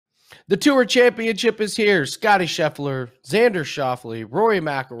The Tour Championship is here. Scottie Scheffler, Xander Schauffele, Rory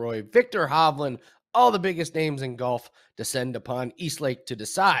McIlroy, Viktor Hovland, all the biggest names in golf descend upon Eastlake to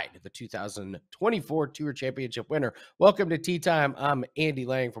decide the 2024 Tour Championship winner. Welcome to Tee Time. I'm Andy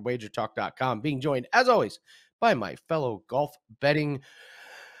Lang from WagerTalk.com, being joined, as always, by my fellow golf betting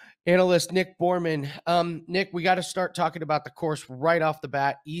analyst, Nick Borrman. Nick, we got to start talking about the course right off the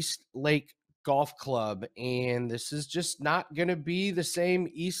bat, Eastlake Golf Club, and this is just not going to be the same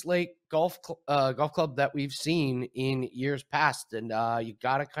Eastlake Golf Club that we've seen in years past, and you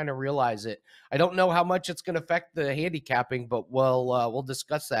got to kind of realize it. I don't know how much it's going to affect the handicapping, but we'll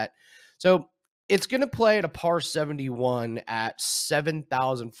discuss that. So it's going to play at a par 71 at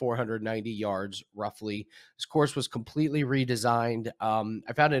 7,490 yards, roughly. This course was completely redesigned.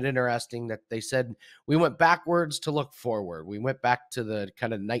 I found it interesting that they said we went backwards to look forward. We went back to the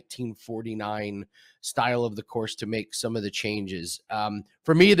kind of 1949 style of the course to make some of the changes.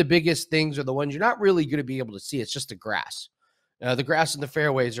 For me, the biggest things are the ones you're not really going to be able to see. It's just the grass. The grass in the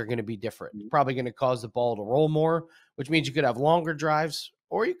fairways are going to be different. It's probably going to cause the ball to roll more, which means you could have longer drives,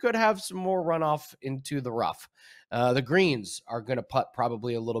 or you could have some more runoff into the rough. The greens are going to putt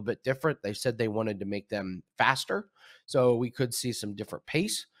probably a little bit different. They said they wanted to make them faster, so we could see some different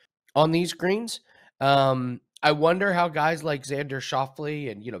pace on these greens. I wonder how guys like Xander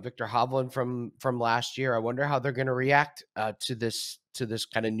Schauffele and Viktor Hovland from last year, I wonder how they're going to react to this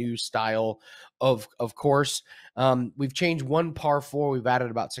kind of new style of course. We've changed one par 4. We've added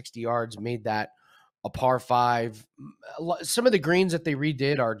about 60 yards, made that a par 5. Some of the greens that they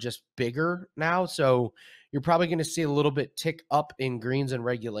redid are just bigger now, so you're probably going to see a little bit tick up in greens and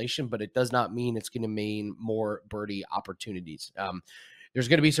regulation, but it does not mean it's going to mean more birdie opportunities. There's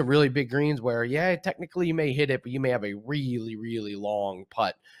going to be some really big greens where, yeah, technically you may hit it, but you may have a really, really long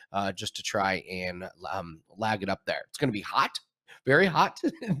putt just to try and lag it up there. It's going to be hot, very hot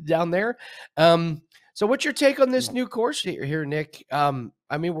down there. So what's your take on this new course here, Nick?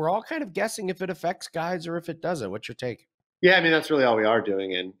 I mean, we're all kind of guessing if it affects guys or if it doesn't. What's your take? Yeah, I mean, that's really all we are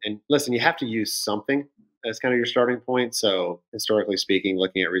doing. And listen, you have to use something as kind of your starting point. So historically speaking,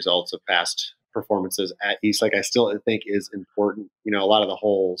 looking at results of past performances at Eastlake, I still think is important. A lot of the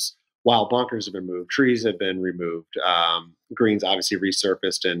holes, while bunkers have been moved, trees have been removed, greens obviously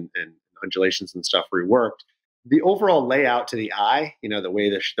resurfaced and undulations and stuff reworked. The overall layout to the eye, the way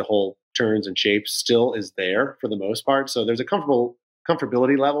the whole turns and shapes still is there for the most part. So there's a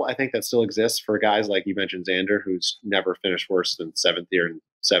comfortability level, I think, that still exists for guys like you mentioned, Xander, who's never finished worse than 7th here in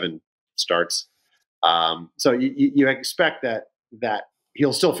 7 starts. So you expect that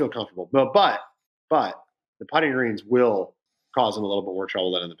he'll still feel comfortable, but the putting greens will cause him a little bit more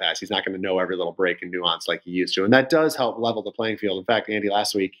trouble than in the past. He's not going to know every little break and nuance like he used to, and that does help level the playing field. In fact, Andy,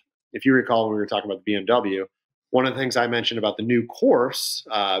 last week, if you recall, when we were talking about the BMW, one of the things I mentioned about the new course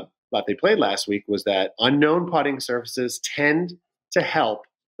that they played last week was that unknown putting surfaces tend to help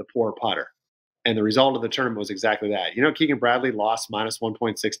the poor putter. And the result of the tournament was exactly that. Keegan Bradley lost minus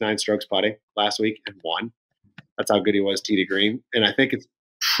 1.69 strokes putting last week and won. That's how good he was tee to green. And I think it's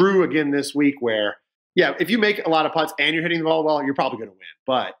true again this week where, yeah, if you make a lot of putts and you're hitting the ball well, you're probably going to win.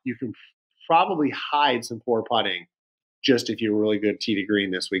 But you can probably hide some poor putting just if you're really good tee to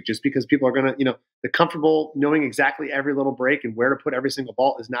green this week, just because people are going to, the comfortable knowing exactly every little break and where to put every single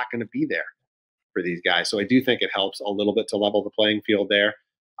ball is not going to be there for these guys. So I do think it helps a little bit to level the playing field there.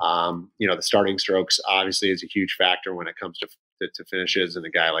 The starting strokes obviously is a huge factor when it comes to finishes, and a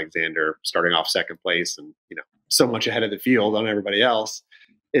guy like Xander starting off second place and, so much ahead of the field on everybody else.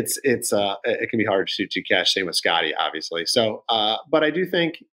 It can be hard to catch. Same with Scottie, obviously. So, but I do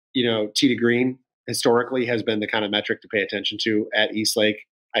think, tee to green historically has been the kind of metric to pay attention to at Eastlake.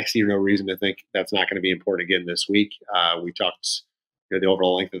 I see no reason to think that's not going to be important again this week. We talked, the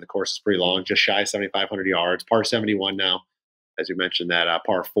overall length of the course is pretty long, just shy of 7,500 yards, par 71 now, as you mentioned, that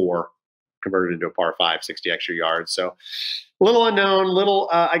par 4 converted into a par 5, 60 extra yards. So a little unknown,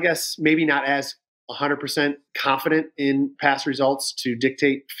 I guess maybe not as 100% confident in past results to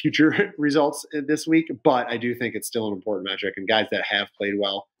dictate future results this week, but I do think it's still an important metric. And guys that have played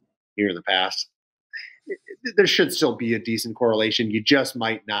well here in the past, there should still be a decent correlation. You just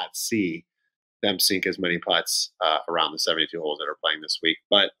might not see them sink as many putts around the 72 holes that are playing this week.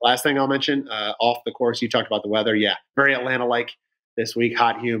 But last thing I'll mention, off the course, you talked about the weather. Yeah, very Atlanta-like this week,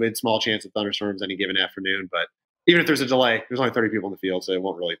 hot, humid, small chance of thunderstorms any given afternoon. But even if there's a delay, there's only 30 people in the field, so it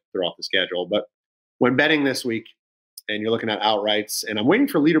won't really throw off the schedule. But when betting this week and you're looking at outrights, and I'm waiting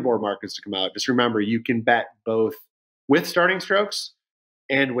for leaderboard markets to come out, just remember you can bet both with starting strokes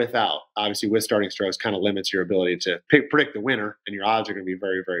and without. Obviously, with starting strokes kind of limits your ability to predict the winner, and your odds are going to be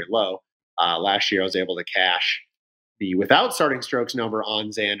very, very low. Last year, I was able to cash the without starting strokes number on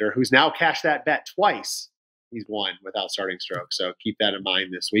Xander, who's now cashed that bet twice. He's won without starting strokes. So keep that in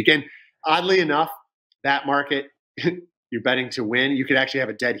mind this weekend. Oddly enough, that market, you're betting to win. You could actually have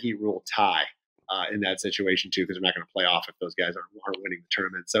a dead heat rule tie in that situation too, because they're not going to play off if those guys aren't winning the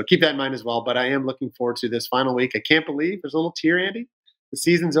tournament. So keep that in mind as well. But I am looking forward to this final week. I can't believe there's a little tear, Andy. The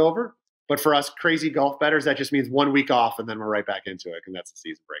season's over. But for us crazy golf bettors, that just means 1 week off, and then we're right back into it, and that's the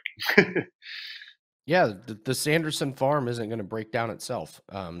season break. Yeah, the Sanderson farm isn't going to break down itself.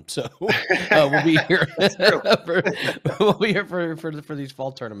 So we'll be here. We'll be here for these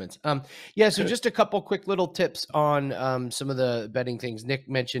fall tournaments. Yeah. So just a couple quick little tips on some of the betting things. Nick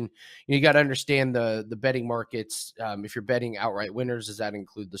mentioned you got to understand the betting markets. If you're betting outright winners, does that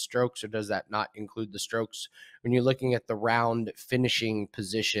include the strokes or does that not include the strokes? When you're looking at the round finishing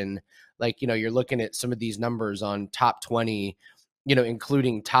position, like you're looking at some of these numbers on top 20.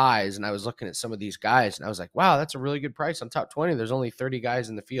 Including ties. And I was looking at some of these guys and I was like, wow, that's a really good price on top 20. There's only 30 guys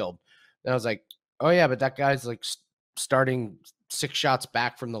in the field. And I was like, oh yeah, but that guy's like starting 6 shots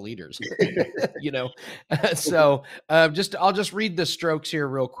back from the leaders, So I'll just read the strokes here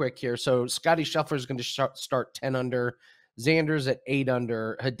real quick here. So Scottie Scheffler is going to start 10 under. Xander's at 8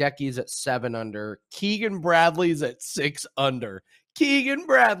 under. Hideki's at 7 under. Keegan Bradley's at 6 under. Keegan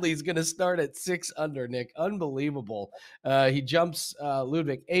Bradley's going to start at 6 under, Nick. Unbelievable. He jumps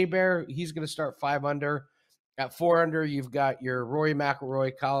Ludvig Aberg. He's going to start 5 under. At 4 under, you've got your Rory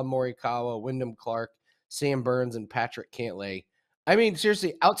McIlroy, Colin Morikawa, Wyndham Clark, Sam Burns, and Patrick Cantlay. I mean,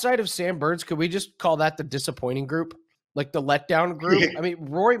 seriously, outside of Sam Burns, could we just call that the disappointing group? Like the letdown group? I mean,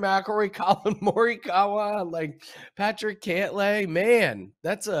 Rory McIlroy, Colin Morikawa, like Patrick Cantlay. Man,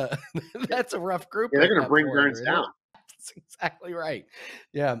 that's a rough group. Yeah, they're going to bring Burns down. That's exactly right.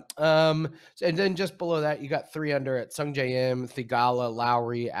 Yeah. And then just below that, you got 3 under at Sungjae Im, Thigala,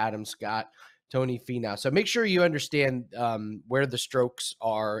 Lowry, Adam Scott, Tony Finau. So make sure you understand where the strokes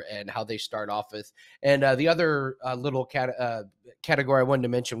are and how they start off with. And the other little category I wanted to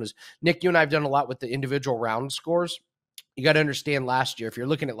mention was, Nick, you and I have done a lot with the individual round scores. You got to understand last year, if you're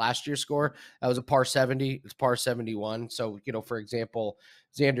looking at last year's score, that was a par 70, it's par 71. So, for example,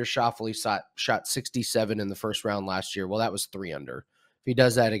 Xander Schauffele shot 67 in the first round last year. Well, that was 3 under. If he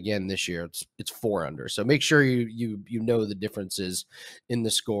does that again this year, it's 4 under. So make sure you know the differences in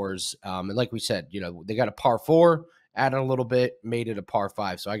the scores. And like we said, they got a par 4, added a little bit, made it a par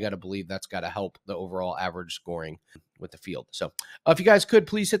 5. So I got to believe that's got to help the overall average scoring with the field. So if you guys could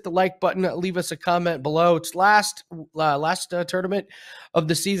please hit the like button, leave us a comment below. It's last tournament of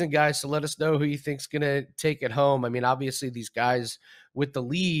the season, guys. So let us know who you think's going to take it home. I mean, obviously these guys with the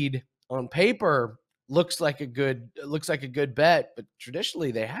lead on paper looks like a good bet, but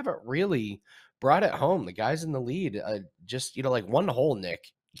traditionally they haven't really brought it home. The guys in the lead, just, like one hole,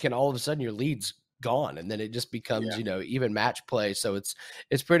 Nick, you can all of a sudden your lead's gone, and then it just becomes even match play. So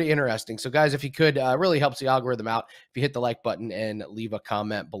it's pretty interesting. So guys, if you could, really helps the algorithm out if you hit the like button and leave a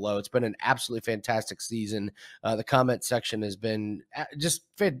comment below. It's been an absolutely fantastic season. The comment section has been just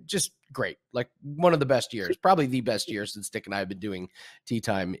great, like one of the best years, probably the best year since Dick and I have been doing Tea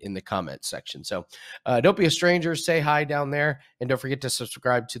Time in the comment section. So don't be a stranger, say hi down there, and don't forget to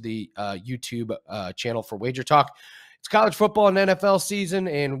subscribe to the YouTube channel for Wager Talk. It's college football and NFL season,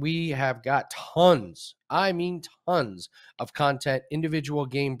 and we have got tons of content, individual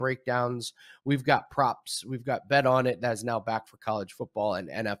game breakdowns. We've got props. We've got Bet On It that is now back for college football and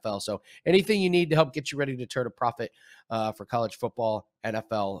NFL. So anything you need to help get you ready to turn a profit for college football,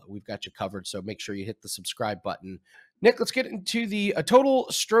 NFL, we've got you covered. So make sure you hit the subscribe button. Nick, let's get into the total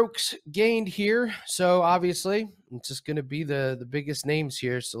strokes gained here. So obviously, it's just going to be the biggest names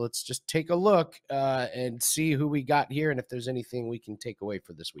here. So let's just take a look and see who we got here and if there's anything we can take away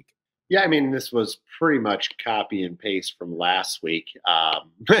for this week. Yeah, I mean, this was pretty much copy and paste from last week,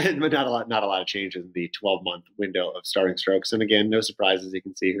 but not a lot of changes in the 12-month window of starting strokes. And again, no surprises. You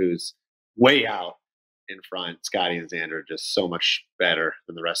can see who's way out in front. Scottie and Xander are just so much better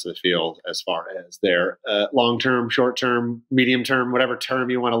than the rest of the field as far as their long-term, short-term, medium-term, whatever term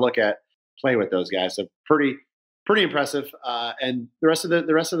you want to look at, play with those guys. So pretty impressive. And the rest of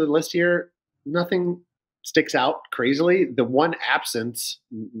the list here, nothing sticks out crazily. The one absence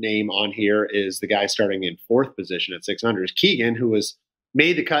name on here is the guy starting in 4th position at 600. Keegan, who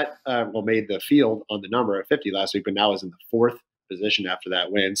made the cut, made the field on the number at 50 last week, but now is in the 4th position after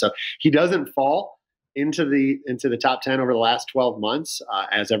that win. So he doesn't fall into the top 10 over the last 12 months,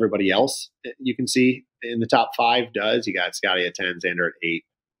 as everybody else you can see in the top 5 does. You got Scottie at 10, Xander at 8,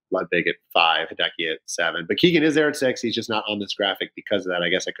 Ludvig at 5, Hideki at 7. But Keegan is there at 6. He's just not on this graphic because of that. I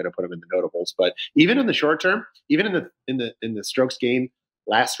guess I could have put him in the notables. But even in the short term, even in the strokes gained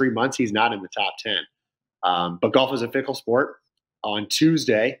last 3 months, he's not in the top 10. But golf is a fickle sport. On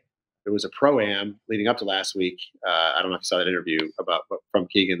Tuesday, there was a pro-am leading up to last week. I don't know if you saw that interview from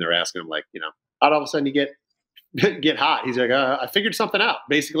Keegan. They're asking him, like, how'd all of a sudden you get hot? He's like, I figured something out.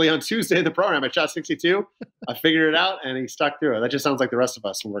 Basically, on Tuesday in the program, I shot 62. I figured it out, and he stuck through it. That just sounds like the rest of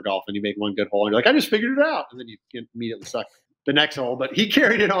us when we're golfing. You make one good hole, and you're like, I just figured it out, and then you immediately suck the next hole. But he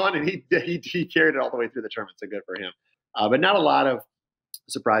carried it on, and he carried it all the way through the tournament. So good for him. But not a lot of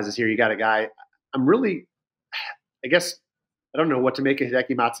surprises here. You got a guy. I guess I don't know what to make of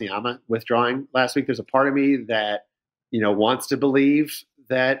Hideki Matsuyama withdrawing last week. There's a part of me that wants to believe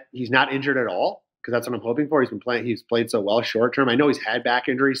that he's not injured at all, because that's what I'm hoping for. He's played so well short term. I know he's had back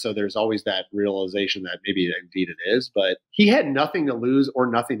injury, so there's always that realization that maybe indeed it is. But he had nothing to lose or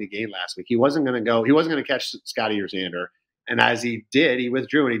nothing to gain last week. He wasn't going to catch Scottie or Xander, and as he did, he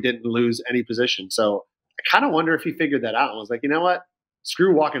withdrew and he didn't lose any position. So I kind of wonder if he figured that out and was like, you know what?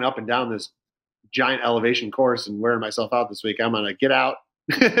 Screw walking up and down this giant elevation course and wearing myself out this week. I'm going to get out,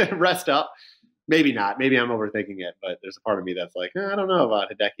 rest up. Maybe not. Maybe I'm overthinking it, but there's a part of me that's like, I don't know about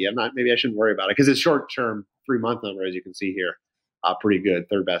Hideki. Maybe I shouldn't worry about it, because his short-term 3-month number, as you can see here, pretty good.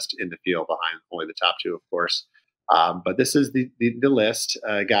 Third best in the field behind only the top two, of course. But this is the list.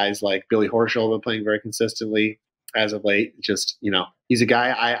 Guys like Billy Horschel have been playing very consistently as of late. Just, he's a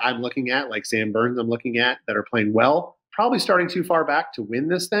guy I'm looking at, like Sam Burns I'm looking at, that are playing well. Probably starting too far back to win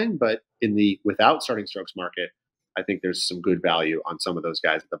this thing, but in the without starting strokes market, I think there's some good value on some of those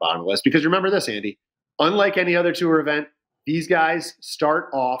guys at the bottom of the list. Because remember this, Andy, unlike any other tour event, these guys start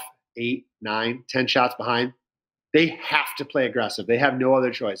off 8, 9, 10 shots behind. They have to play aggressive. They have no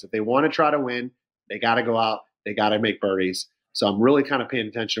other choice. If they want to try to win, they got to go out. They got to make birdies. So I'm really kind of paying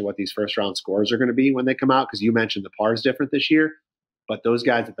attention to what these first round scores are going to be when they come out, because you mentioned the par is different this year. But those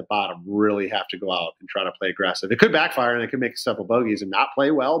guys at the bottom really have to go out and try to play aggressive. It could backfire and they could make several bogeys and not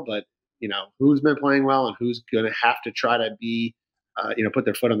play well, but who's been playing well and who's going to have to try to be, put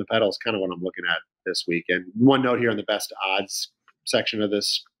their foot on the pedal is kind of what I'm looking at this week. And one note here in the best odds section of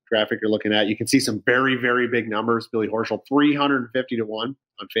this graphic you're looking at, you can see some very, very big numbers. Billy Horschel, 350 to 1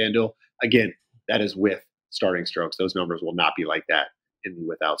 on FanDuel. Again, that is with starting strokes. Those numbers will not be like that in the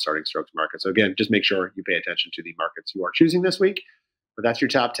without starting strokes market. So again, just make sure you pay attention to the markets you are choosing this week. But that's your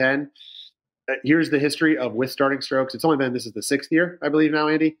top 10. Here's the history of with starting strokes. It's only been, this is the 6th year, I believe now,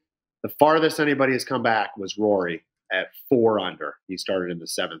 Andy. The farthest anybody has come back was Rory at 4 under. He started in the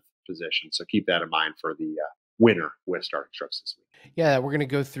 7th position. So keep that in mind for the winner with starting strokes this week. Yeah, we're going to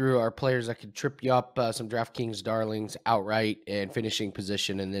go through our players that could trip you up, some DraftKings darlings outright and finishing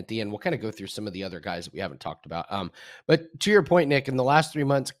position. And at the end, we'll kind of go through some of the other guys that we haven't talked about. But to your point, Nick, in the last 3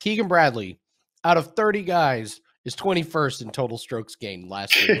 months, Keegan Bradley, out of 30 guys, is 21st in total strokes gained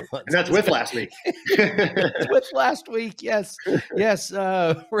last 3 months. And that's with last week. With last week, yes.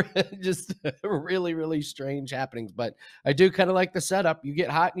 We're just really, really strange happenings. But I do kind of like the setup. You get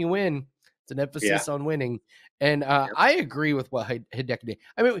hot and you win. It's an emphasis on winning. And I agree with what Hideki did.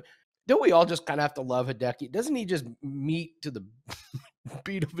 I mean, don't we all just kind of have to love Hideki? Doesn't he just meet to the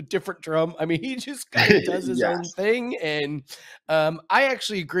beat of a different drum? I mean, he just kind of does his own thing. And I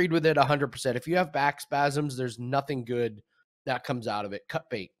actually agreed with it 100%. If you have back spasms, there's nothing good that comes out of it. Cut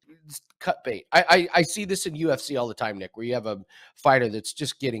bait. I see this in UFC all the time, Nick, where you have a fighter that's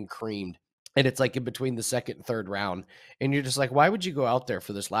just getting creamed. And it's like in between the second and third round. And you're just like, why would you go out there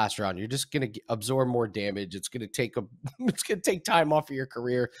for this last round? You're just going to absorb more damage. It's going to take time off of your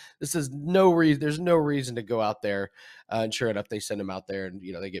career. There's no reason to go out there. And sure enough, they send him out there and,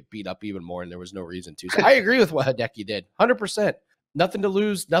 they get beat up even more. And there was no reason to. So I agree with what Hideki did. 100%. Nothing to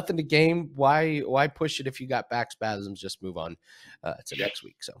lose, nothing to gain. Why push it if you got back spasms? Just move on to next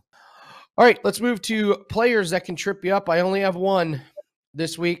week. So, all right, let's move to players that can trip you up. I only have one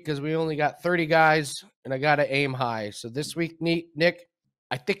this week because we only got 30 guys and I got to aim high. So this week, Nick,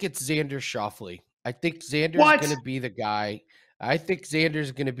 I think it's Xander Schauffele. I think Xander's going to be the guy. I think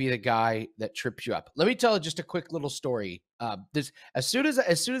Xander's going to be the guy that trips you up. Let me tell just a quick little story. As soon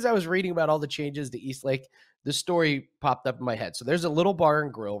as I was reading about all the changes to East Lake, this story popped up in my head. So there's a little bar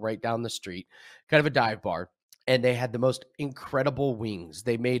and grill right down the street, kind of a dive bar, and they had the most incredible wings.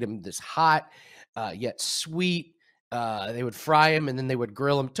 They made them this hot, yet sweet. They would fry them and then they would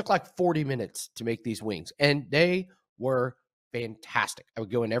grill them. It took like 40 minutes to make these wings, and they were fantastic. I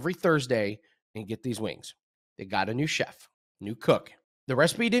would go in every Thursday and get these wings. They got a new chef, new cook. The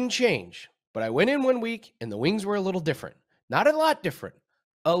recipe didn't change, but I went in one week and the wings were a little different. Not a lot different,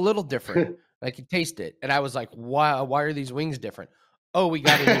 a little different. I could taste it. And I was like, why are these wings different? Oh, we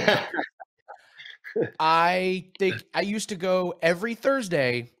got a new cook. I think I used to go every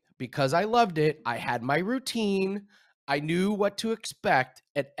Thursday because I loved it. I had my routine. I knew what to expect.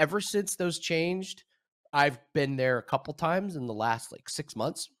 And ever since those changed, I've been there a couple times in the last like 6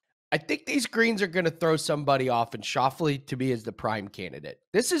 months. I think these greens are going to throw somebody off, and Schauffele to me is the prime candidate.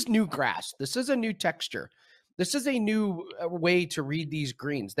 This is new grass. This is a new texture. This is a new way to read these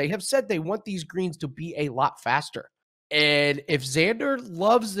greens. They have said they want these greens to be a lot faster. And if Xander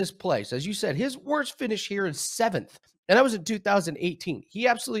loves this place, as you said, his worst finish here is 7th, and that was in 2018. He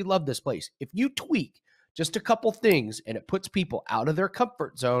absolutely loved this place. If you tweak just a couple things and it puts people out of their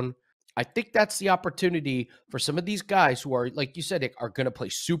comfort zone, I think that's the opportunity for some of these guys who are, like you said, are going to play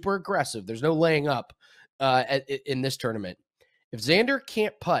super aggressive. There's no laying up in this tournament. If Xander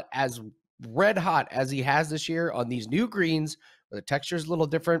can't putt as red hot as he has this year on these new greens, where the texture is a little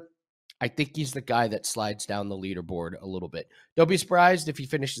different, I think he's the guy that slides down the leaderboard a little bit. Don't be surprised if he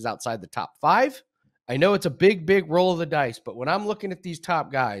finishes outside the top 5. I know it's a big, big roll of the dice, but when I'm looking at these top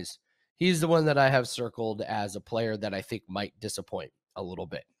guys, he's the one that I have circled as a player that I think might disappoint a little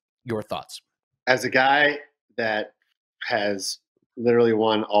bit. Your thoughts? As a guy that has literally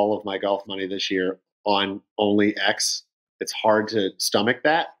won all of my golf money this year on only X, it's hard to stomach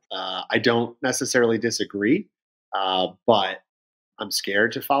that. I don't necessarily disagree, but I'm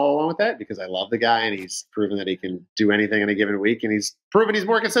scared to follow along with that because I love the guy and he's proven that he can do anything in a given week, and he's proven he's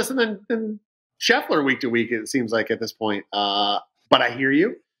more consistent than Scheffler week to week, it seems like at this point. But I hear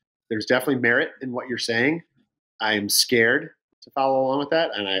you. There's definitely merit in what you're saying. I'm scared to follow along with that,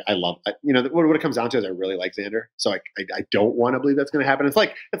 and I love what it comes down to is I really like Xander, so I don't want to believe that's going to happen. It's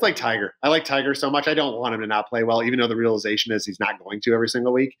like Tiger. I like Tiger so much. I don't want him to not play well, even though the realization is he's not going to every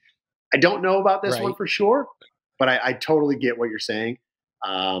single week. I don't know about this one for sure, but I totally get what you're saying.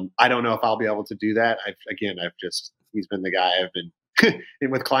 I don't know if I'll be able to do that. He's been the guy I've been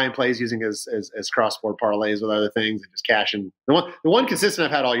with client plays using as cross-board parlays with other things and just cashing. The one consistent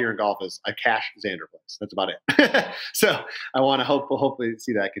I've had all year in golf is I cash Xander plays. That's about it. So I want to hopefully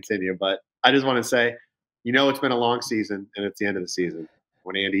see that continue. But I just want to say, it's been a long season and it's the end of the season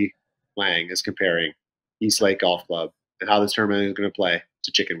when Andy Lang is comparing East Lake Golf Club and how this tournament is going to play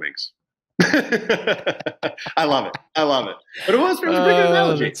to chicken wings. I love it. But it was a pretty good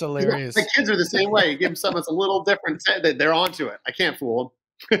analogy. That's hilarious. My kids are the same way. You give them something that's a little different, they're onto it. I can't fool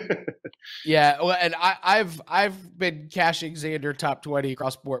them. Yeah, well, and I've been cashing Xander top 20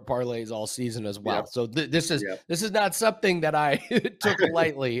 cross-sport parlays all season as well. Yep. So this is not something that I took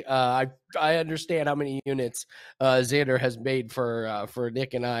lightly. I understand how many units Xander has made for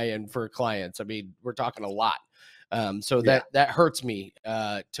Nick and I and for clients. I mean, we're talking a lot. So that hurts me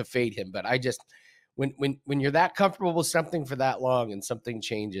to fade him, but I just when you're that comfortable with something for that long and something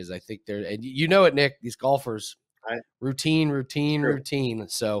changes, I think and it, Nick, these golfers routine.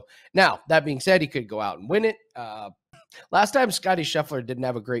 So now that being said, he could go out and win it. Last time Scottie Scheffler didn't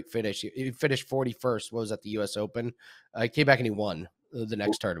have a great finish. He finished 41st. What was at the U.S. Open? He came back and he won the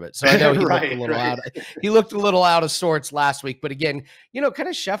next tournament. So I know he looked a little out of sorts last week, but again, kind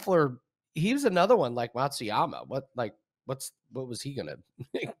of Scheffler. He was another one like Matsuyama. What was he gonna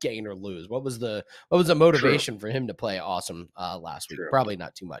gain or lose? What was the motivation for him to play awesome last week? Probably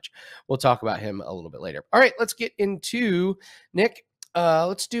not too much. We'll talk about him a little bit later. All right, let's get into Nick.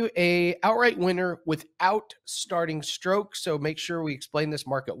 Let's do a outright winner without starting stroke. So make sure we explain this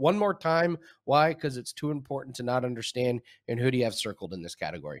market one more time. Why? Because it's too important to not understand. And who do you have circled in this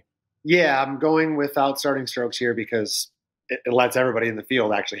category? Yeah, I'm going without starting strokes here because it lets everybody in the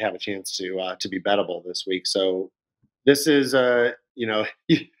field actually have a chance to be bettable this week. So this is,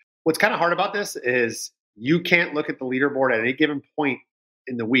 what's kind of hard about this is you can't look at the leaderboard at any given point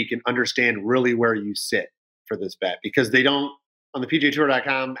in the week and understand really where you sit for this bet because they don't on the PGA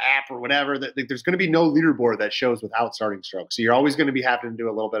Tour.com app or whatever. There's going to be no leaderboard that shows without starting strokes. So you're always going to be having to do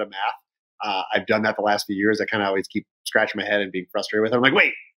a little bit of math. I've done that the last few years. I kind of always keep scratching my head and being frustrated with it. I'm like,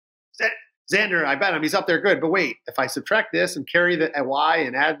 wait. Xander, I bet him he's up there good. But wait, if I subtract this and carry the Y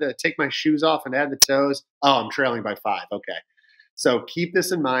and take my shoes off and add the toes, I'm trailing by 5. Okay. So keep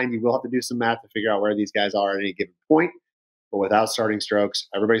this in mind. You will have to do some math to figure out where these guys are at any given point. But without starting strokes,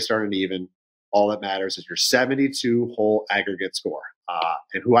 everybody's starting to even. All that matters is your 72-hole aggregate score.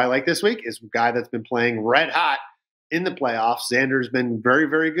 And who I like this week is a guy that's been playing red hot in the playoffs. Xander's been very,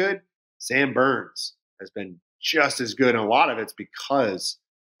 very good. Sam Burns has been just as good. And a lot of it's because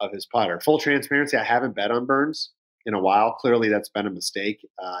of his putter. Full transparency, I haven't bet on Burns in a while. Clearly, that's been a mistake.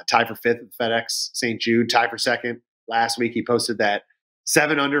 Tied for 5th at FedEx St. Jude, tied for 2nd. Last week, he posted that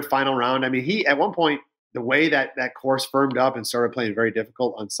 7 under final round. I mean, he at one point, the way that course firmed up and started playing very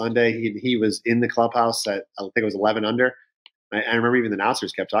difficult on Sunday, he was in the clubhouse at, I think it was 11 under. I remember even the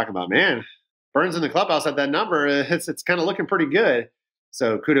announcers kept talking about, man, Burns in the clubhouse at that number, it's kind of looking pretty good.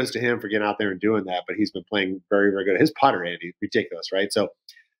 So kudos to him for getting out there and doing that. But he's been playing very, very good. His putter, Andy, ridiculous, right? So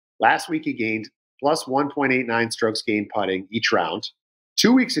last week he gained plus 1.89 strokes gained putting each round.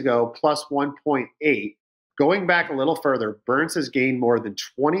 2 weeks ago, plus 1.8. Going back a little further, Burns has gained more than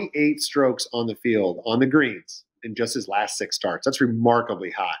 28 strokes on the field, on the greens, in just his last 6 starts. That's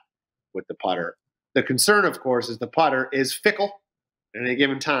remarkably hot with the putter. The concern, of course, is the putter is fickle. At any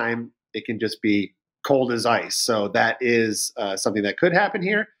given time, it can just be cold as ice. So that is something that could happen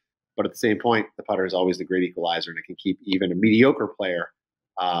here. But at the same point, the putter is always the great equalizer, and it can keep even a mediocre player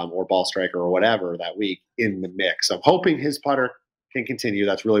or ball striker or whatever that week in the mix. I'm hoping his putter can continue.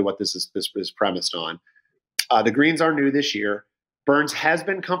 That's really what this is premised on. The greens are new this year. Burns has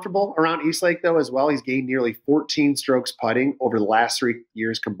been comfortable around Eastlake, though, as well. He's gained nearly 14 strokes putting over the last 3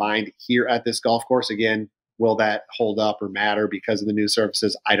 years combined here at this golf course. Again, will that hold up or matter because of the new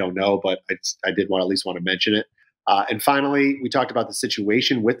surfaces? I don't know, but I did want at least want to mention it. And finally, we talked about the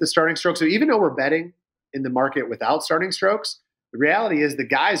situation with the starting strokes. So even though we're betting in the market without starting strokes, the reality is the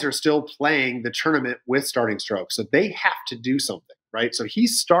guys are still playing the tournament with starting strokes. So they have to do something, right? So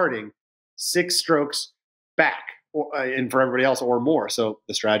he's starting 6 strokes back, and for everybody else or more. So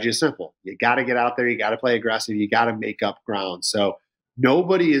the strategy is simple. You got to get out there. You got to play aggressive. You got to make up ground. So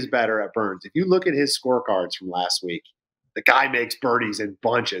nobody is better at Burns. If you look at his scorecards from last week, the guy makes birdies in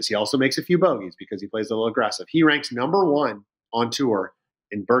bunches. He also makes a few bogeys because he plays a little aggressive. He ranks number 1 on tour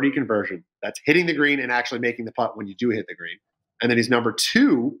in birdie conversion. That's hitting the green and actually making the putt when you do hit the green. And then he's number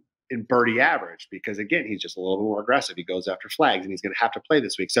 2 in birdie average because, again, he's just a little bit more aggressive. He goes after flags, and he's going to have to play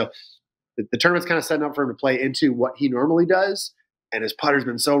this week. So the tournament's kind of setting up for him to play into what he normally does. And his putter's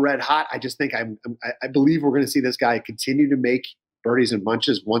been so red hot. I just think I believe we're going to see this guy continue to make birdies and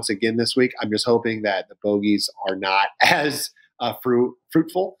bunches once again this week. I'm just hoping that the bogeys are not as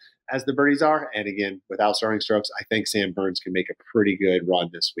fruitful as the birdies are. And again, without starting strokes, I think Sam Burns can make a pretty good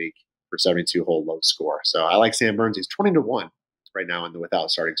run this week for 72-hole low score. So I like Sam Burns. He's 20-1 right now in the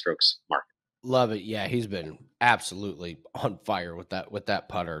without starting strokes market. Love it. Yeah, he's been absolutely on fire with that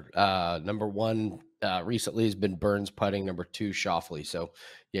putter. Number 1 recently has been Burns putting. Number 2, Schauffele. So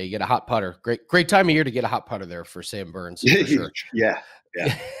yeah, you get a hot putter. Great time of year to get a hot putter there for Sam Burns. For sure. Yeah.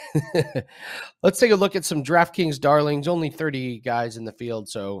 Let's take a look at some DraftKings darlings. Only 30 guys in the field,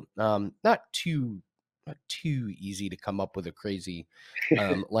 so not too easy to come up with a crazy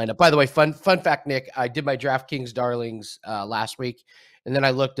lineup. By the way, fun fact, Nick, I did my DraftKings darlings last week, and then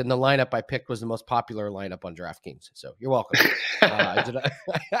I looked, and the lineup I picked was the most popular lineup on DraftKings. So you're welcome.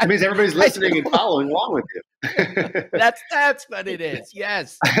 That means everybody's listening and following along with you. That's what it is.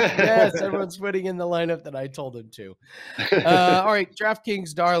 Yes, everyone's putting in the lineup that I told them to. All right,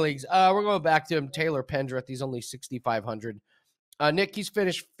 DraftKings darlings. We're going back to him. Taylor Pendrith. He's only 6,500. Nick, he's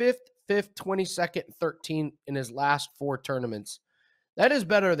finished 5th, 22nd, 13th in his last 4 tournaments. That is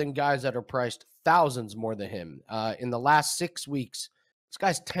better than guys that are priced thousands more than him. In the last 6 weeks, this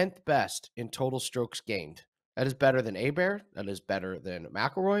guy's 10th best in total strokes gained. That is better than Aberg. That is better than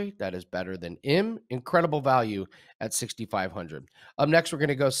McIlroy. That is better than Im. Incredible value at 6,500. Up next, we're going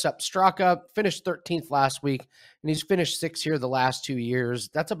to go Sepp Straka. Finished 13th last week, and he's finished 6th here the last 2 years.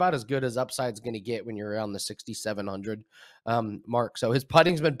 That's about as good as upside's going to get when you're around the 6,700 mark. So his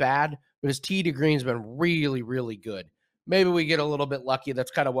putting's been bad, but his tee to green's been really, really good. Maybe we get a little bit lucky.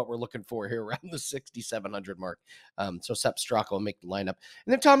 That's kind of what we're looking for here around the 6,700 mark. So Sepp Straka will make the lineup. And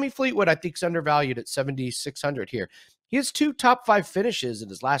then Tommy Fleetwood, I think, is undervalued at 7,600 here. He has 2 top 5 finishes in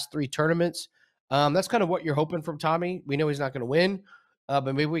his last 3 tournaments. That's kind of what you're hoping from Tommy. We know he's not going to win, but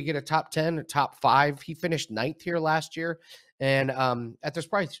maybe we get a top 10, a top 5. He finished 9th here last year. And at this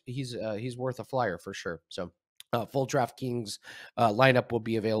price, he's worth a flyer for sure. So full DraftKings lineup will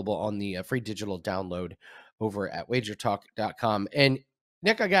be available on the free digital download over at wagertalk.com. And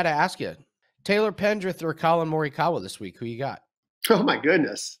Nick, I got to ask you, Taylor Pendrith or Colin Morikawa this week? Who you got? Oh my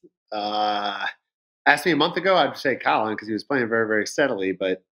goodness. Asked me a month ago, I'd say Colin because he was playing very, very steadily.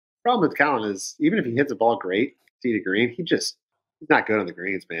 But the problem with Colin is even if he hits the ball great, tee to green, he's not good on the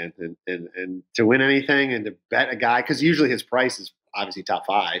greens, man. And to win anything and to bet a guy, because usually his price is obviously top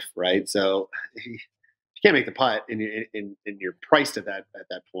 5, right? So you can't make the putt and you're priced at that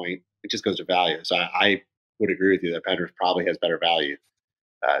point. It just goes to value. So I would agree with you that Pendrith probably has better value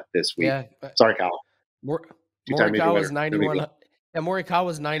this week. Yeah, sorry, Colin. Morikawa's 91. Yeah,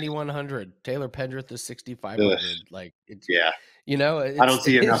 Morikawa's 9,100. Taylor Pendrith is 6,500. Like, it's, I don't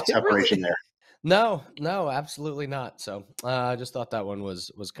see enough separation there. No, absolutely not. So I just thought that one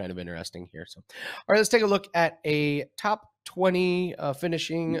was kind of interesting here. So, all right, let's take a look at a top 20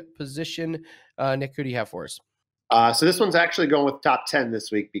 finishing position. Nick, who do you have for us? So this one's actually going with top 10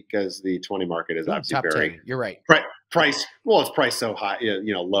 this week because the 20 market is obviously top very 10. You're right. Price. Well, it's priced so high,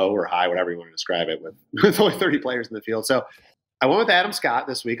 low or high, whatever you want to describe it with only 30 players in the field. So I went with Adam Scott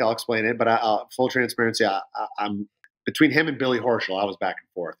this week. I'll explain it, but full transparency, I'm between him and Billy Horschel. I was back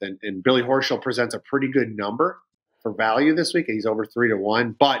and forth, and Billy Horschel presents a pretty good number for value this week. He's over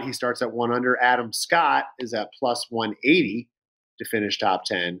 3-1, but he starts at 1 under. Adam Scott is at plus 180 to finish top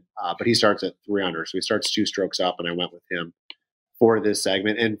 10, but he starts at 3 under, so he starts 2 strokes up, and I went with him for this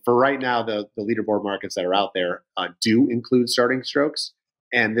segment. And for right now, the leaderboard markets that are out there do include starting strokes.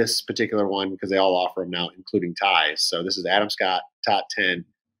 And this particular one, because they all offer them now, including ties. So this is Adam Scott, top 10,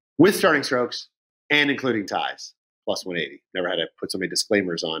 with starting strokes and including ties, plus 180. Never had to put so many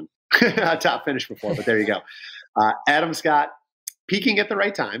disclaimers on a top finish before, but there you go. Adam Scott peaking at the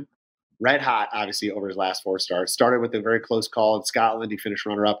right time, red hot, obviously, over his last 4 starts. Started with a very close call in Scotland. He finished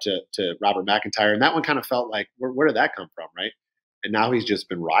runner-up to Robert McIntyre. And that one kind of felt like, where did that come from, right? And now he's just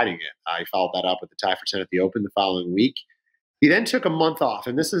been riding it. He followed that up with the tie for 10 at the Open the following week. He then took a month off,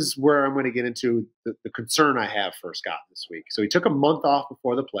 and this is where I'm going to get into the concern I have for Scott this week. So he took a month off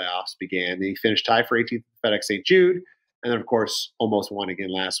before the playoffs began. Then he finished tied for 18th at FedEx St. Jude, and then, of course, almost won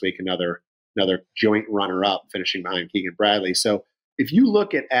again last week, another joint runner-up, finishing behind Keegan Bradley. So if you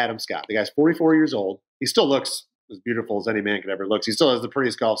look at Adam Scott, the guy's 44 years old. He still looks as beautiful as any man could ever look. He still has the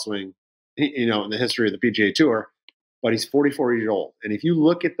prettiest golf swing, in the history of the PGA Tour, but he's 44 years old. And if you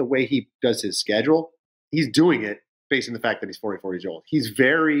look at the way he does his schedule, he's doing it facing the fact that he's 44 years old. He's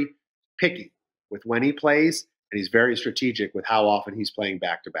very picky with when he plays, and he's very strategic with how often he's playing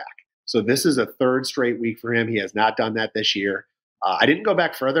back-to-back. So this is a 3rd straight week for him. He has not done that this year. I didn't go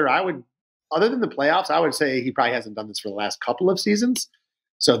back further. Other than the playoffs, I would say he probably hasn't done this for the last couple of seasons.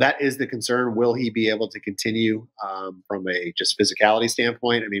 So that is the concern. Will he be able to continue from a just physicality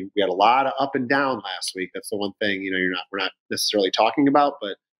standpoint? I mean, we had a lot of up and down last week. That's the one thing, we're not necessarily talking about,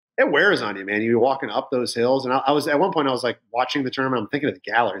 but it wears on you, man. You're walking up those hills. And I was at one point, I was like watching the tournament. I'm thinking of the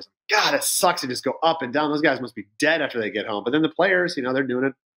galleries. God, it sucks to just go up and down. Those guys must be dead after they get home. But then the players, they're doing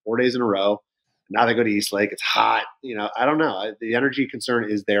it 4 days in a row. Now they go to East Lake. It's hot. I don't know. The energy concern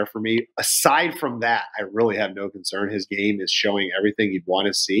is there for me. Aside from that, I really have no concern. His game is showing everything you'd want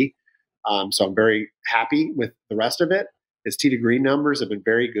to see. So I'm very happy with the rest of it. His tee to green numbers have been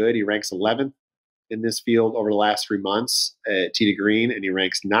very good. He ranks 11th in this field over the last 3 months at tee to green, and he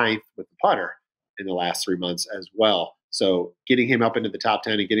ranks 9th with the putter in the last 3 months as well. So getting him up into the top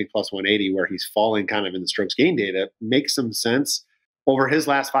 10 and getting plus 180 where he's falling kind of in the strokes gain data makes some sense. Over his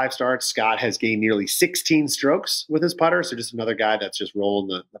last 5 starts, Scott has gained nearly 16 strokes with his putter. So just another guy that's just rolling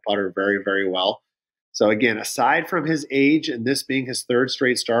the putter very, very well. So again, aside from his age and this being his 3rd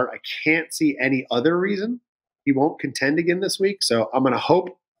straight start, I can't see any other reason he won't contend again this week. So I'm going to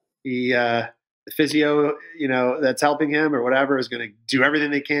hope the physio, that's helping him or whatever is going to do everything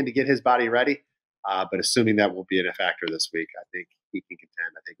they can to get his body ready. But assuming that won't be a factor this week, I think he can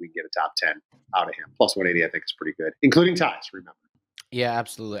contend. I think we can get a top 10 out of him. Plus 180, I think, is pretty good, including ties, remember. Yeah,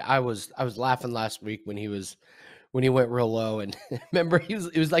 absolutely. I was laughing last week when he went real low, and remember he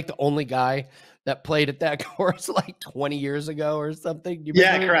was like the only guy that played at that course like 20 years ago or something.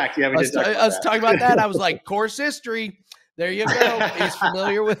 Yeah, correct. Yeah, I was talking about that. I was like, course history. There you go. He's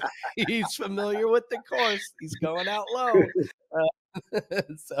familiar with the course. He's going out low.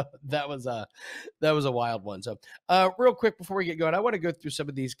 So that was a wild one. So real quick before we get going, I want to go through some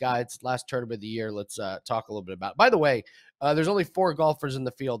of these guys. Last tournament of the year. Let's talk a little bit about. By the way, there's only 4 golfers in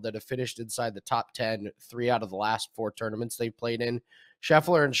the field that have finished inside the top 10 3 out of the last 4 tournaments they played in.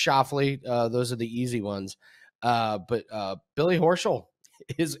 Scheffler and Schauffele, those are the easy ones. But Billy Horschel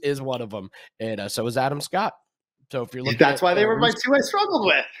is one of them, and so is Adam Scott. So if you're looking, that's why they were my 2 I struggled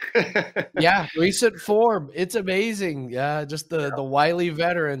with. Yeah, recent form, it's amazing. Just the wily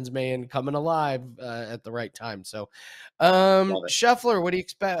veterans, man, coming alive at the right time. So, Scheffler, what do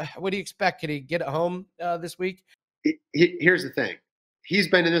you expect? Can he get it home this week? Here's the thing: he's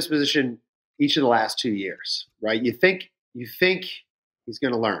been in this position each of the last 2 years, right? You think he's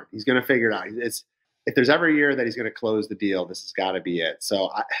going to learn, he's going to figure it out. If there's ever a year that he's going to close the deal, this has got to be it. So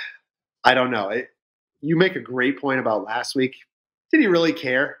I don't know. You make a great point about last week. Did he really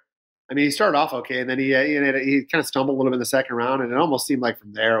care? I mean, he started off okay, and then he kind of stumbled a little bit in the second round, and it almost seemed like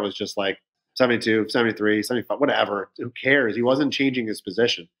from there it was just like 72, 73, 75, whatever. Who cares? He wasn't changing his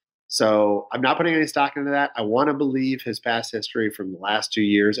position. So I'm not putting any stock into that. I want to believe his past history from the last 2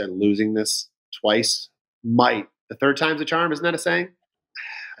 years and losing this twice might. The 3rd time's a charm, isn't that a saying?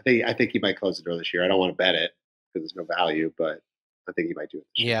 I think he might close the door this year. I don't want to bet it because there's no value, but I think he might do it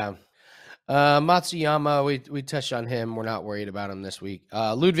this year. Yeah. Matsuyama, we touched on him. We're not worried about him this week.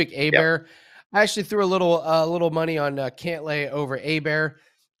 Ludvig Aberg. Yep. I actually threw a little money on Cantlay over Aberg.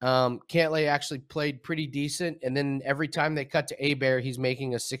 Cantlay actually played pretty decent, and then every time they cut to Aberg, he's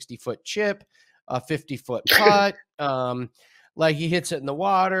making a 60-foot chip, a 50-foot putt. Like he hits it in the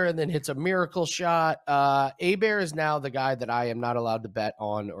water and then hits a miracle shot. Aberg is now the guy that I am not allowed to bet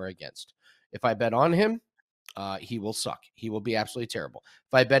on or against. If I bet on him, he will suck. He will be absolutely terrible.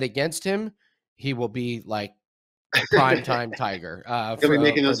 If I bet against him, he will be like primetime Tiger He'll be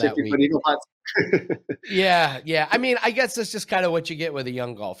making for those that 50-foot week. eagle putts. Yeah. I mean, I guess that's just kind of what you get with a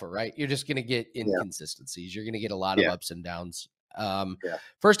young golfer, right? You're just going to get Yeah. inconsistencies. You're going to get a lot of ups and downs. Yeah.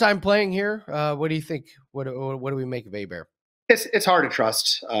 First time playing here. What do you think? What do we make of Aberg? It's hard to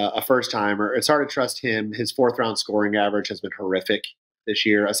trust a first timer. It's hard to trust him. His fourth round scoring average has been horrific this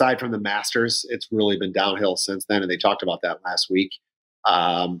year. Aside from the Masters, it's really been downhill since then. And they talked about that last week.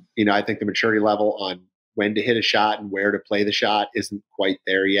 I think the maturity level on when to hit a shot and where to play the shot isn't quite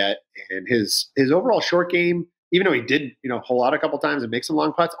there yet. And his overall short game, even though he did hole out a couple times and make some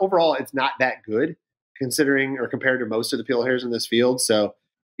long putts, overall it's not that good considering or compared to most of the field hitters in this field. So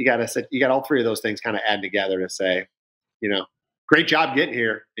you got all three of those things kind of add together to say, great job getting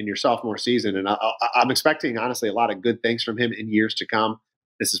here in your sophomore season. And I'm expecting, honestly, a lot of good things from him in years to come.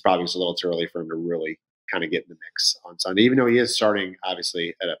 This is probably just a little too early for him to really kind of get in the mix on Sunday, even though he is starting,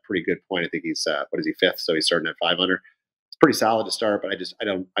 obviously, at a pretty good point. I think he's, fifth? So he's starting at 5 under. It's pretty solid to start, but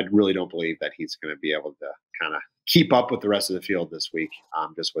I really don't believe that he's going to be able to kind of keep up with the rest of the field this week,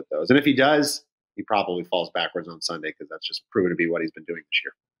 just with those. And if he does, he probably falls backwards on Sunday because that's just proven to be what he's been doing this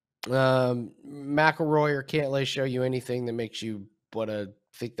year. McIlroy or Cantlay show you anything that makes you want to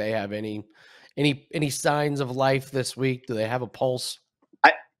think they have any signs of life this week? Do they have a pulse?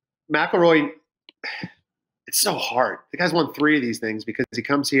 McIlroy, it's so hard. The guy's won 3 of these things because he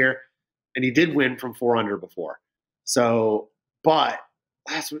comes here and he did win from 4 under before. So, but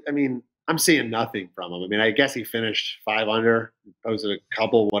I'm seeing nothing from him. I mean, I guess he finished 5 under, posted a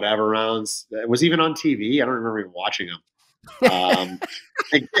couple whatever rounds. It was even on TV. I don't remember even watching him.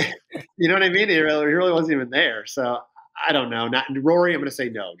 You know what I mean? He really wasn't even there. So I don't know. Not Rory, I'm going to say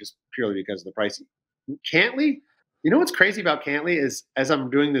no, just purely because of the price. Cantlay, what's crazy about Cantlay is as I'm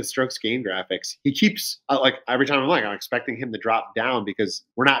doing the strokes gain graphics, he keeps every time I'm expecting him to drop down because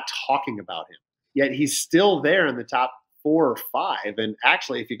we're not talking about him. Yet he's still there in the top 4 or 5. And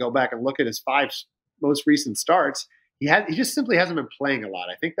actually, if you go back and look at his 5 most recent starts, he just simply hasn't been playing a lot.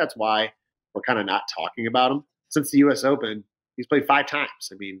 I think that's why we're kind of not talking about him. Since the U.S. Open, he's played 5 times.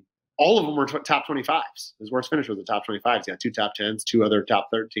 I mean, all of them were top 25s. His worst finish was a top 25. He's got 2 top 10s, 2 other top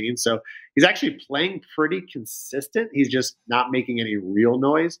 13s. So he's actually playing pretty consistent. He's just not making any real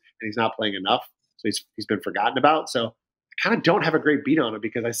noise, and he's not playing enough. So he's been forgotten about. So I kind of don't have a great beat on him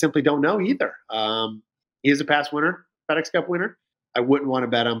because I simply don't know either. He is a past winner, FedEx Cup winner. I wouldn't want to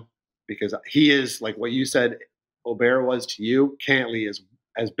bet him because he is, like what you said, Aberg was to you. Cantlay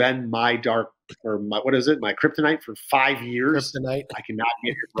has been my my kryptonite for 5 years. Kryptonite. I cannot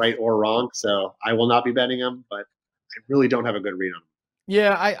get it right or wrong, so I will not be betting him, but I really don't have a good read on him.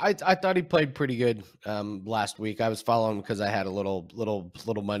 Yeah, I thought he played pretty good last week. I was following him because I had a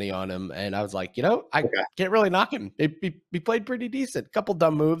little money on him, and I was like, I can't really knock him. He played pretty decent. Couple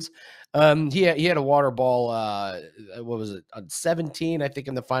dumb moves. He had a water ball. What was it on 17? I think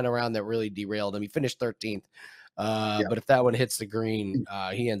in the final round that really derailed him. He finished 13th. But if that one hits the green,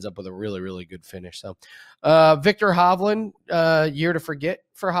 he ends up with a really, really good finish. So, Viktor Hovland, year to forget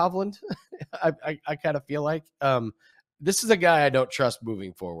for Hovland. I kind of feel like this is a guy I don't trust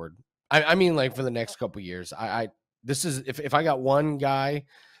moving forward. I mean, like for the next couple of years. This is if I got one guy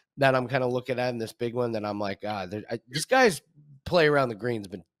that I'm kind of looking at in this big one, that I'm like, this guy's play around the green's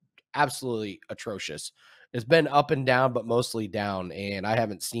been absolutely atrocious. It's been up and down, but mostly down. And I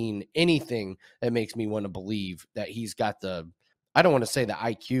haven't seen anything that makes me want to believe that he's got I don't want to say the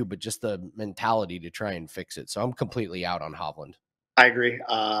IQ, but just the mentality to try and fix it. So I'm completely out on Hovland. I agree.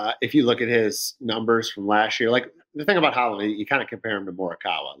 If you look at his numbers from last year, like the thing about Hovland, you kind of compare him to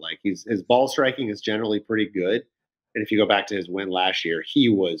Morikawa. Like his ball striking is generally pretty good. And if you go back to his win last year, he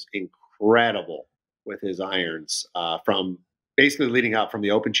was incredible with his irons from basically leading up from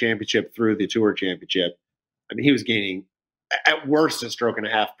the Open Championship through the Tour Championship. I mean, he was gaining at worst a stroke and a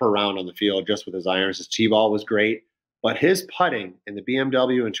half per round on the field just with his irons. His tee ball was great, but his putting in the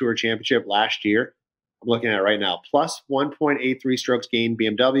BMW and Tour Championship last year, I'm looking at it right now, plus 1.83 strokes gained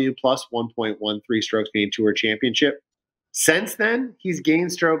BMW, plus 1.13 strokes gained Tour Championship. Since then, he's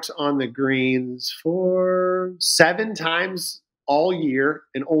gained strokes on the greens for 7 times all year,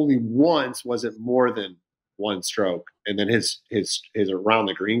 and only once was it more than 1 stroke. And then his around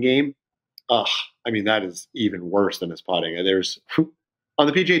the green game, that is even worse than his putting. And there's on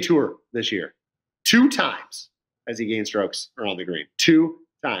the PGA Tour this year, 2 times has he gained strokes around the green. 2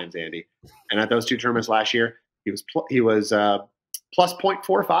 times, Andy. And at those 2 tournaments last year, he was plus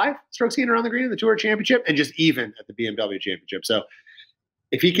 0.45 strokes gained around the green in the Tour Championship, and just even at the BMW Championship. So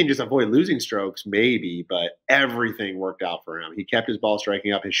if he can just avoid losing strokes, maybe, but everything worked out for him. He kept his ball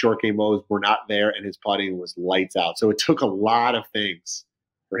striking up. His short game woes were not there, and his putting was lights out. So it took a lot of things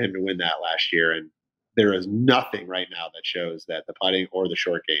for him to win that last year. And there is nothing right now that shows that the putting or the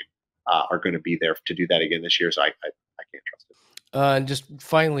short game are going to be there to do that again this year. So I can't trust it. And just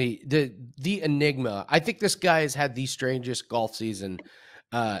finally, the enigma. I think this guy has had the strangest golf season,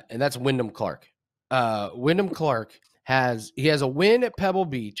 and that's Wyndham Clark. Wyndham Clark has a win at Pebble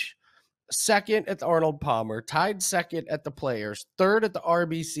Beach, second at the Arnold Palmer, tied second at the Players, third at the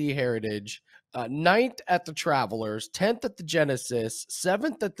RBC Heritage, ninth at the Travelers, 10th at the Genesis,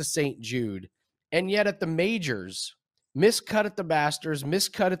 7th at the St. Jude, and yet at the majors, miscut at the Masters,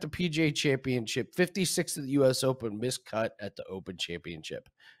 miscut at the PGA Championship, 56th at the U.S. Open, miscut at the Open Championship,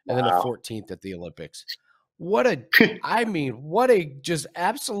 and then a 14th at the Olympics. What a just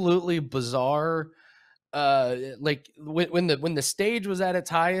absolutely bizarre. Like when the stage was at its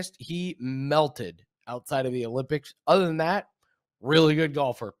highest, he melted outside of the Olympics. Other than that, really good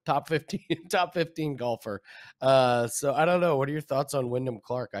golfer, top 15 golfer. So I don't know. What are your thoughts on Wyndham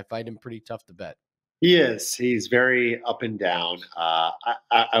Clark? I find him pretty tough to bet. He is. He's very up and down.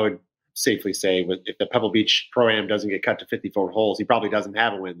 I would safely say if the Pebble Beach Pro-Am doesn't get cut to 54 holes, he probably doesn't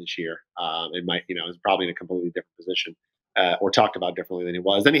have a win this year. It might, is probably in a completely different position or talked about differently than he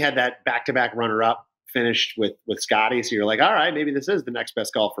was. Then he had that back-to-back runner-up finished with Scottie. So you're like, all right, maybe this is the next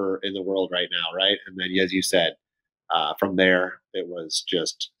best golfer in the world right now, right? And then, as you said, from there, it was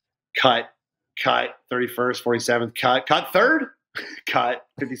just cut, 31st, 47th, cut third, cut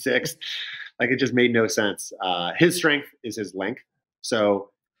 56th. Like, it just made no sense. His strength is his length. So,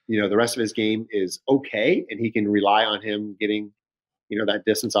 the rest of his game is okay, and he can rely on him getting, that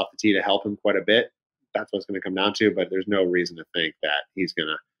distance off the tee to help him quite a bit. That's what it's going to come down to. But there's no reason to think that he's going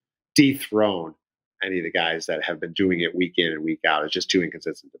to dethrone any of the guys that have been doing it week in and week out. It's just too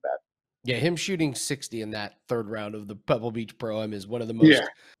inconsistent to bet. Yeah, him shooting 60 in that third round of the Pebble Beach Pro-Am is one of the most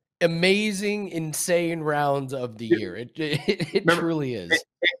amazing, insane rounds of the year. It truly is.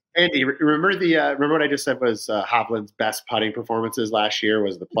 Andy, remember what I just said was Hovland's best putting performances last year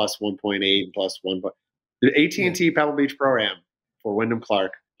was the plus 1.8 and plus 1. The AT&T Pebble Beach Pro-Am for Wyndham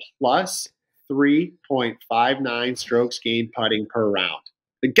Clark, plus 3.59 strokes gained putting per round.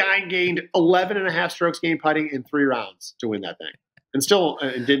 The guy gained 11 and a half strokes gained putting in 3 rounds to win that thing, and still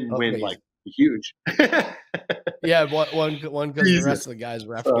didn't win like huge. Yeah, one because the rest of the guys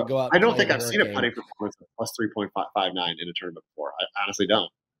were having to go out. I don't think I've seen a putting performance of plus 3.59 in a tournament before. I honestly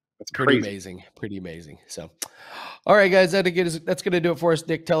don't. That's pretty amazing. Pretty amazing. So, all right, guys, that's going to do it for us.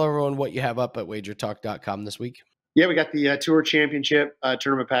 Nick, tell everyone what you have up at wagertalk.com this week. Yeah, we got the Tour Championship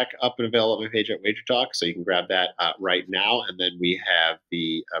tournament pack up and available on my page at Wager Talk, so you can grab that right now. And then we have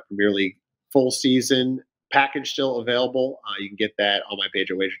the Premier League full season package still available. You can get that on my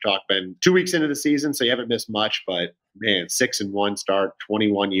page at Wager Talk. Been 2 weeks into the season, so you haven't missed much. But man, 6-1 start,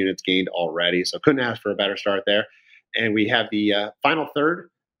 21 units gained already, so couldn't ask for a better start there. And we have the final third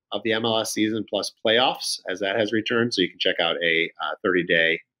of the MLS season plus playoffs as that has returned, so you can check out a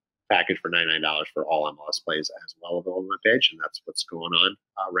 30-day package for $99 for all MLS plays as well available on my page, and that's what's going on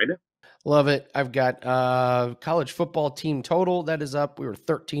right now. Love it. I've got college football team total that is up. We were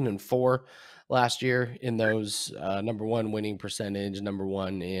 13-4 last year in those. Number 1 winning percentage, number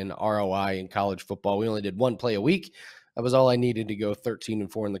 1 in ROI in college football. We only did 1 play a week. That was all I needed to go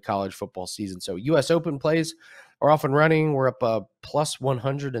 13-4 in the college football season. So U.S. Open plays are off and running. We're up plus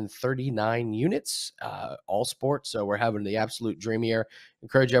 139 units, all sports. So we're having the absolute dream year.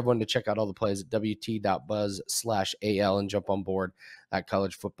 Encourage everyone to check out all the plays at wt.buzz/AL and jump on board that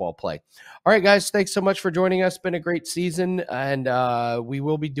college football play. All right, guys, thanks so much for joining us. Been a great season, and we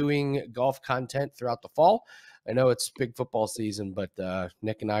will be doing golf content throughout the fall. I know it's big football season, but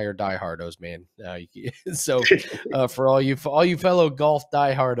Nick and I are diehardos, man. So for all you fellow golf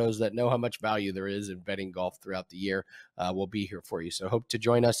diehardos that know how much value there is in betting golf throughout the year, we'll be here for you. So hope to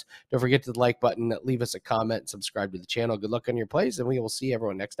join us. Don't forget to the like button, leave us a comment, subscribe to the channel. Good luck on your plays, and we will see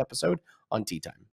everyone next episode on Tee Time.